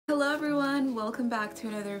Hello everyone, welcome back to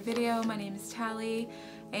another video. My name is Tally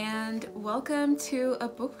and welcome to a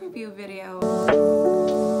book review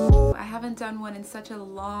video. I haven't done one in such a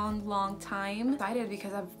long time. I'm excited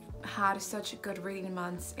because I've had such good reading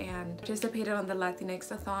months and participated on the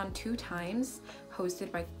Latinx-a-thon 2 times,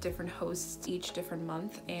 hosted by different hosts each different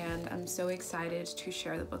month, and I'm so excited to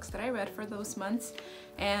share the books that I read for those months.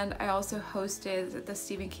 And I also hosted the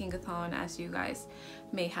Stephen King-a-thon, as you guys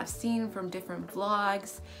may have seen from different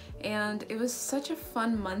vlogs, and it was such a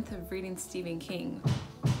fun month of reading Stephen King.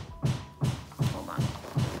 Hold on.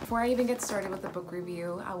 Before I even get started with the book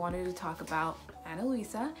review, I wanted to talk about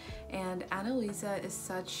Luisa. And Luisa is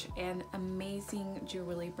such an amazing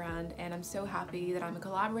jewelry brand, and I'm so happy that I'm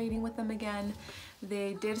collaborating with them again.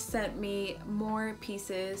 They did send me more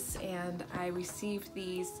pieces, and I received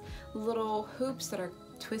these little hoops that are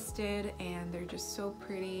twisted and they're just so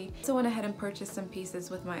pretty. So I went ahead and purchased some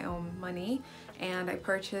pieces with my own money, and I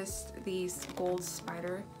purchased these gold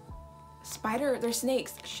they're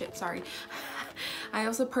snakes, shit, sorry. I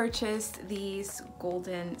also purchased these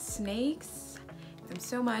golden snakes, them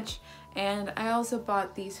so much, and I also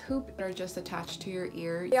bought these hoops that are just attached to your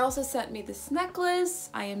ear. They also sent me this necklace.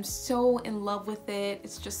 I am so in love with it.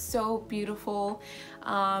 It's just so beautiful.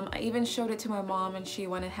 I even showed it to my mom and she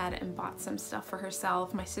went ahead and bought some stuff for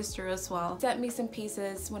herself, my sister as well. Sent me some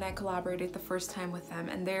pieces when I collaborated the first time with them,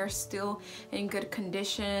 and they're still in good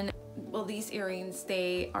condition. Well, these earrings,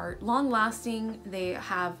 they are long lasting. They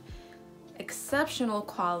have exceptional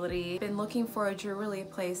quality. I've been looking for a jewelry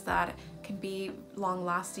place that can be long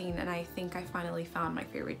lasting, and I think I finally found my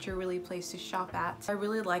favorite jewelry place to shop at. What I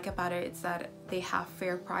really like about it is that they have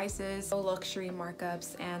fair prices, no luxury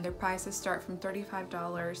markups, and their prices start from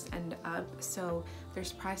 $35 and up, so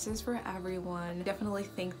there's prices for everyone. I definitely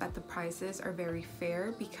think that the prices are very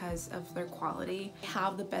fair because of their quality. They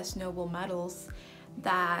have the best noble metals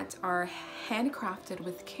that are handcrafted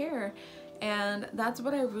with care, and that's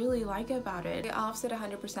what I really like about it. They offset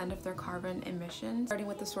 100% of their carbon emissions, starting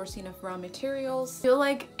with the sourcing of raw materials. I feel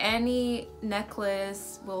like any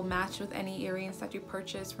necklace will match with any earrings that you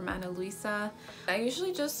purchase from Luisa. I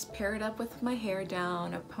usually just pair it up with my hair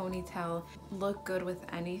down, a ponytail, look good with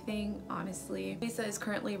anything, honestly. Luisa is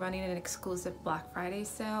currently running an exclusive Black Friday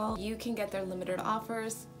sale. You can get their limited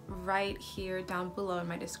offers right here down below in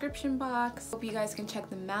my description box. Hope you guys can check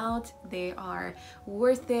them out. They are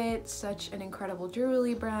worth it. Such an incredible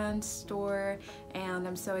jewelry brand store, and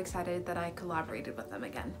I'm so excited that I collaborated with them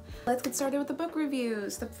again. Let's get started with the book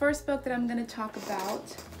reviews. The first book that I'm going to talk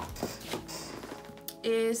about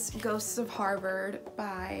is Ghosts of Harvard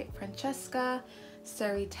by Francesca.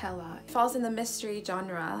 Seritella. It falls in the mystery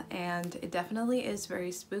genre, and it definitely is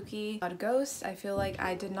very spooky. About ghosts, I feel like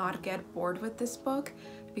I did not get bored with this book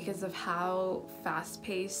because of how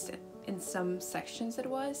fast-paced in some sections it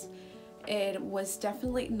was. It was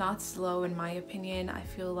definitely not slow in my opinion. I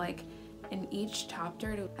feel like each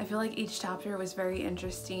chapter was very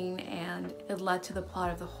interesting, and it led to the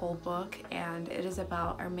plot of the whole book. And it is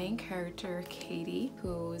about our main character, Katie,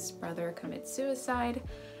 whose brother commits suicide,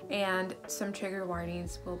 and some trigger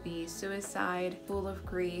warnings will be suicide, full of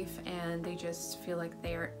grief, and they just feel like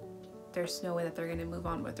there's no way that they're going to move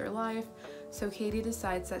on with their life. So Katie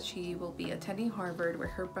decides that she will be attending Harvard, where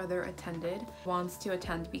her brother attended, wants to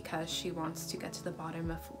attend because she wants to get to the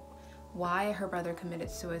bottom of why her brother committed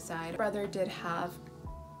suicide. Her brother did have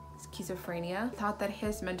schizophrenia, thought that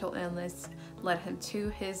his mental illness led him to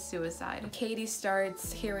his suicide. Katie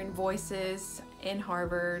starts hearing voices in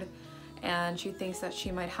Harvard, and she thinks that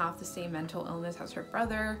she might have the same mental illness as her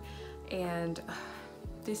brother, and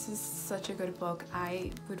this is such a good book.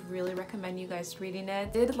 I would really recommend you guys reading it.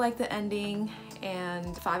 I did like the ending,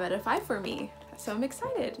 and 5 out of 5 for me, so I'm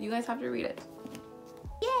excited. You guys have to read it.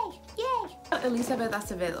 Yay! Yay! Elizabeth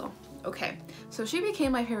Acevedo. Okay, so she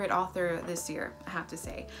became my favorite author this year, I have to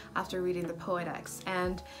say, after reading The Poet X.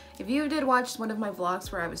 And if you did watch one of my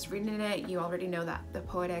vlogs where I was reading it, you already know that The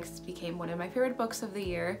Poet X became one of my favorite books of the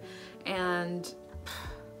year. And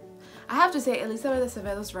I have to say, Elizabeth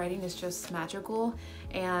Acevedo's writing is just magical,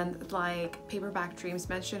 and like Paperback Dreams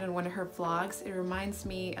mentioned in one of her vlogs, it reminds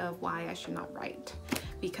me of why I should not write,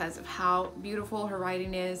 because of how beautiful her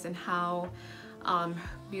writing is and how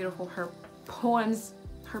beautiful her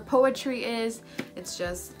poetry is. It's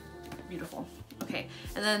just beautiful. Okay,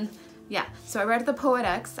 and then yeah, so I read The Poet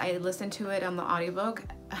X. I listened to it on the audiobook.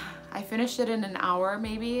 I finished it in an hour,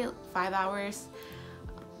 maybe 5 hours.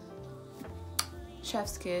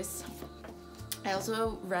 Chef's kiss. I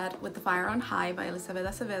also read With the Fire on High by Elizabeth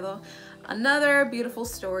Acevedo. Another beautiful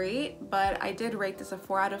story, but I did rate this a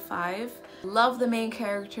 4 out of 5. Love the main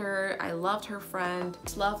character. I loved her friend.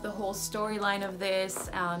 Love the whole storyline of this.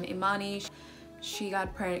 Imani, she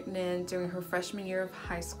got pregnant during her freshman year of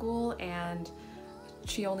high school, and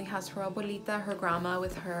she only has her abuelita, her grandma,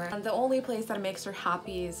 with her. And the only place that makes her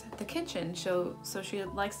happy is the kitchen. So she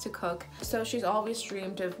likes to cook. So she's always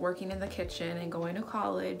dreamed of working in the kitchen and going to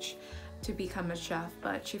college to become a chef.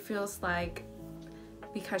 But she feels like,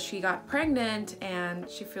 because she got pregnant, and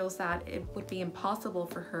she feels that it would be impossible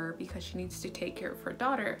for her because she needs to take care of her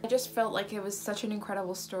daughter. I just felt like it was such an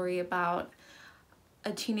incredible story about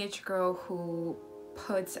a teenage girl who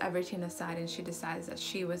puts everything aside, and she decides that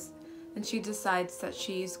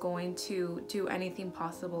she's going to do anything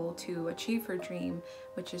possible to achieve her dream,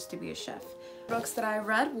 which is to be a chef. Books that I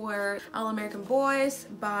read were All American Boys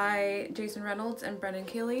by Jason Reynolds and Brendan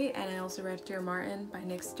Kelly, and I also read Dear Martin by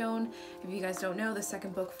Nick Stone. If you guys don't know, the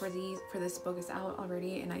second book for this book is out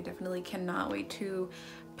already, and I definitely cannot wait to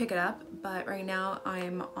pick it up. But right now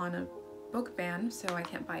I'm on a book ban, so I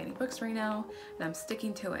can't buy any books right now, and I'm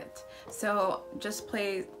sticking to it. So just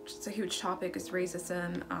a huge topic is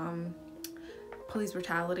racism, police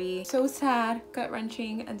brutality. So sad,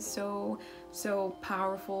 gut-wrenching, and so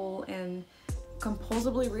powerful and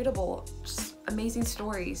compulsively readable. Just amazing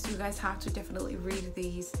stories. You guys have to definitely read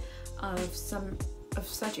these of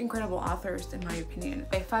such incredible authors, in my opinion.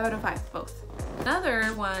 5 out of 5 both. Another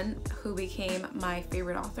one who became my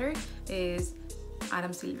favorite author is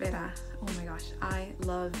Adam Silvera. Oh my gosh, I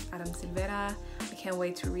love Adam Silvera. I can't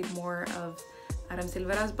wait to read more of Adam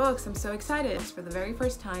Silvera's books. I'm so excited. It's for the very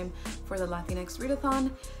first time for the Latinx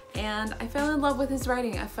Readathon, and I fell in love with his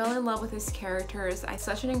writing. I fell in love with his characters. I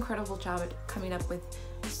such an incredible job at coming up with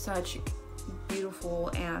such beautiful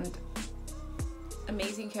and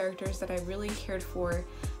amazing characters that I really cared for,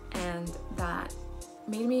 and that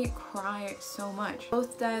made me cry so much.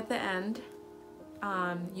 Both die at the end.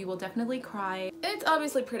 You will definitely cry. It's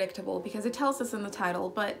obviously predictable because it tells us in the title,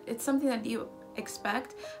 but it's something that you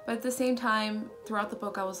expect. But at the same time, throughout the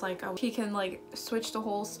book, I was like, oh, he can like switch the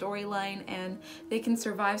whole storyline and they can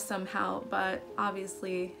survive somehow, but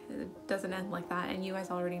obviously it doesn't end like that, and you guys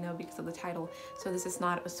already know because of the title, so this is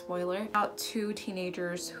not a spoiler. About 2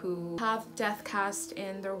 teenagers who have death cast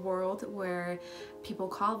in their world, where people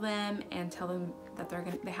call them and tell them that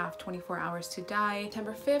they have 24 hours to die.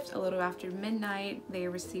 September 5th, a little after midnight, they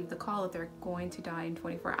receive the call that they're going to die in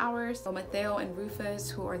 24 hours. So Mateo and Rufus,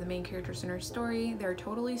 who are the main characters in our story, they're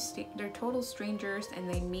total strangers, and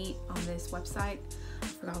they meet on this website. I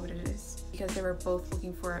forgot what it is, because they were both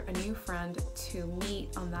looking for a new friend to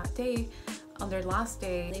meet on that day. On their last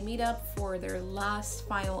day, they meet up for their last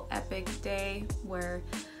final epic day, where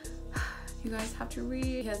you guys have to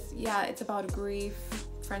read, because yeah, it's about grief,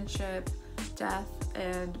 friendship, death,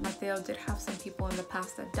 and Mateo did have some people in the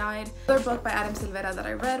past that died. Another book by Adam Silvera that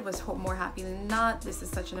I read was More Happy Than Not. This is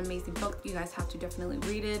such an amazing book. You guys have to definitely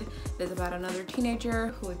read it. It is about another teenager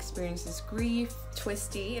who experiences grief.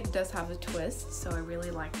 Twisty, it does have a twist, so I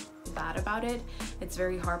really like that about it. It's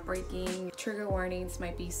very heartbreaking. Trigger warnings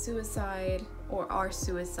might be suicide or are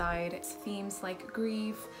suicide. It's themes like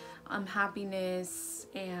grief, happiness,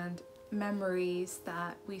 and memories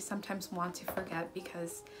that we sometimes want to forget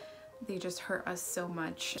because they just hurt us so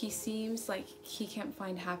much. He seems like he can't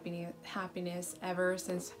find happiness ever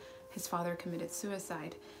since his father committed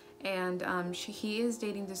suicide, and he is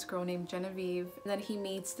dating this girl named Genevieve. And then he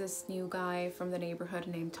meets this new guy from the neighborhood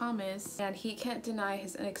named Thomas, and he can't deny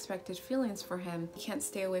his unexpected feelings for him. He can't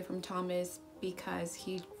stay away from Thomas because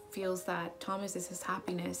he feels that Thomas is his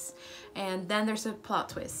happiness. And then there's a plot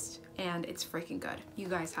twist, and it's freaking good. You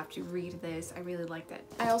guys have to read this. I really liked it.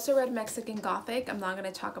 I also read Mexican Gothic. I'm not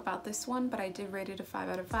going to talk about this one, but I did rate it a 5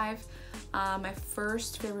 out of 5. My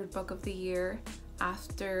first favorite book of the year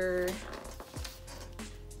after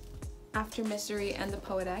Mystery and the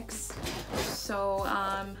Poet X. So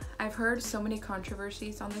I've heard so many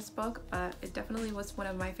controversies on this book, but it definitely was one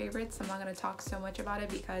of my favorites. I'm not going to talk so much about it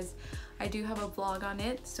because I do have a vlog on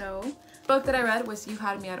it. So the book that I read was You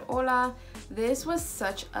Had Me at Hola. This was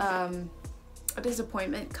such a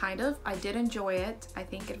disappointment, kind of. I did enjoy it. I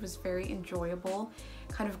think it was very enjoyable,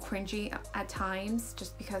 kind of cringy at times,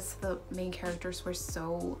 just because the main characters were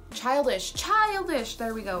so childish.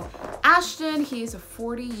 There we go. Ashton, he's a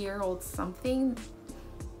 40-year-old something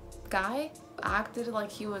guy, acted like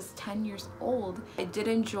he was 10 years old. I did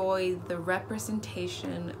enjoy the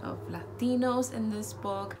representation of Latinos in this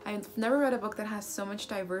book. I've never read a book that has so much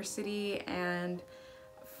diversity, and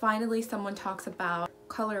finally someone talks about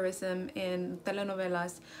colorism in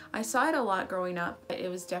telenovelas. I saw it a lot growing up. It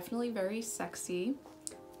was definitely very sexy.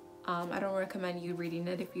 I don't recommend you reading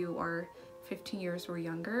it if you are 15 years or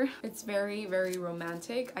younger. It's very, very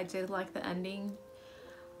romantic. I did like the ending.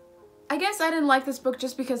 I guess I didn't like this book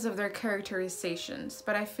just because of their characterizations,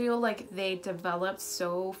 but I feel like they developed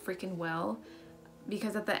so freaking well,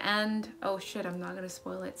 because at the end, oh shit, I'm not gonna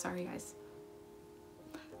spoil it, sorry guys.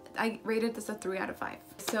 I rated this a 3 out of 5.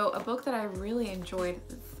 So a book that I really enjoyed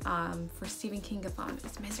for Stephen King-a-thon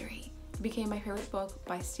is Misery. It became my favorite book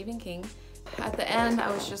by Stephen King. At the end,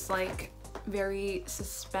 I was just like very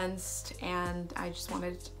suspensed, and I just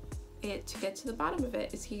wanted it to get to the bottom of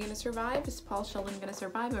it. Is he gonna survive? Is Paul Sheldon gonna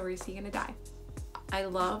survive, or is he gonna die? I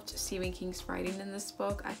loved Stephen King's writing in this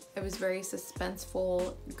book. It was very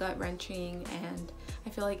suspenseful, gut-wrenching, and I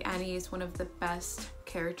feel like Annie is one of the best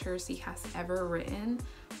characters he has ever written,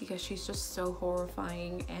 because she's just so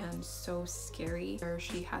horrifying and so scary.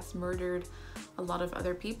 She has murdered a lot of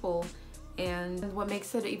other people, and what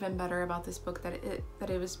makes it even better about this book that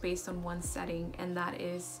it was based on one setting, and that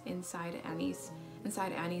is inside Annie's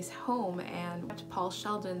home, and kept Paul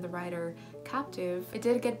Sheldon, the writer, captive. It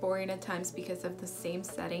did get boring at times because of the same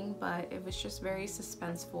setting, but it was just very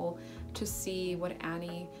suspenseful to see what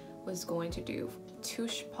Annie was going to do to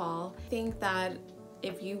Paul. I think that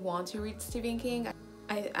if you want to read Stephen King,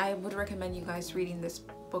 I would recommend you guys reading this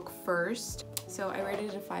book first. So I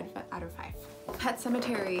rated it a 5 out of 5. Pet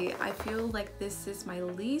Sematary, I feel like this is my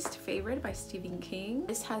least favorite by Stephen King.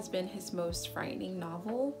 This has been his most frightening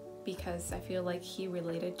novel, because I feel like he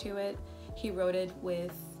related to it. He wrote it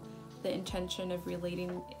with the intention of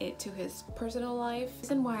relating it to his personal life. The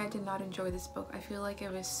reason why I did not enjoy this book, I feel like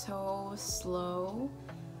it was so slow.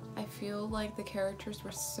 I feel like the characters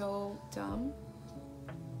were so dumb.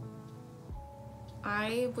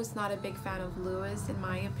 I was not a big fan of Lewis, in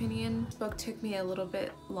my opinion. This book took me a little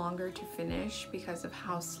bit longer to finish because of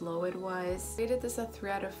how slow it was. I rated this a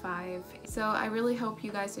 3 out of 5. So I really hope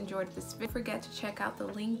you guys enjoyed this video. Don't forget to check out the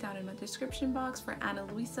link down in my description box for Ana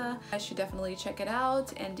Luisa. I should definitely check it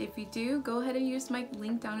out, and if you do, go ahead and use my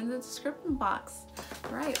link down in the description box.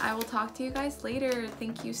 Alright, I will talk to you guys later.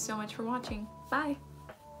 Thank you so much for watching. Bye!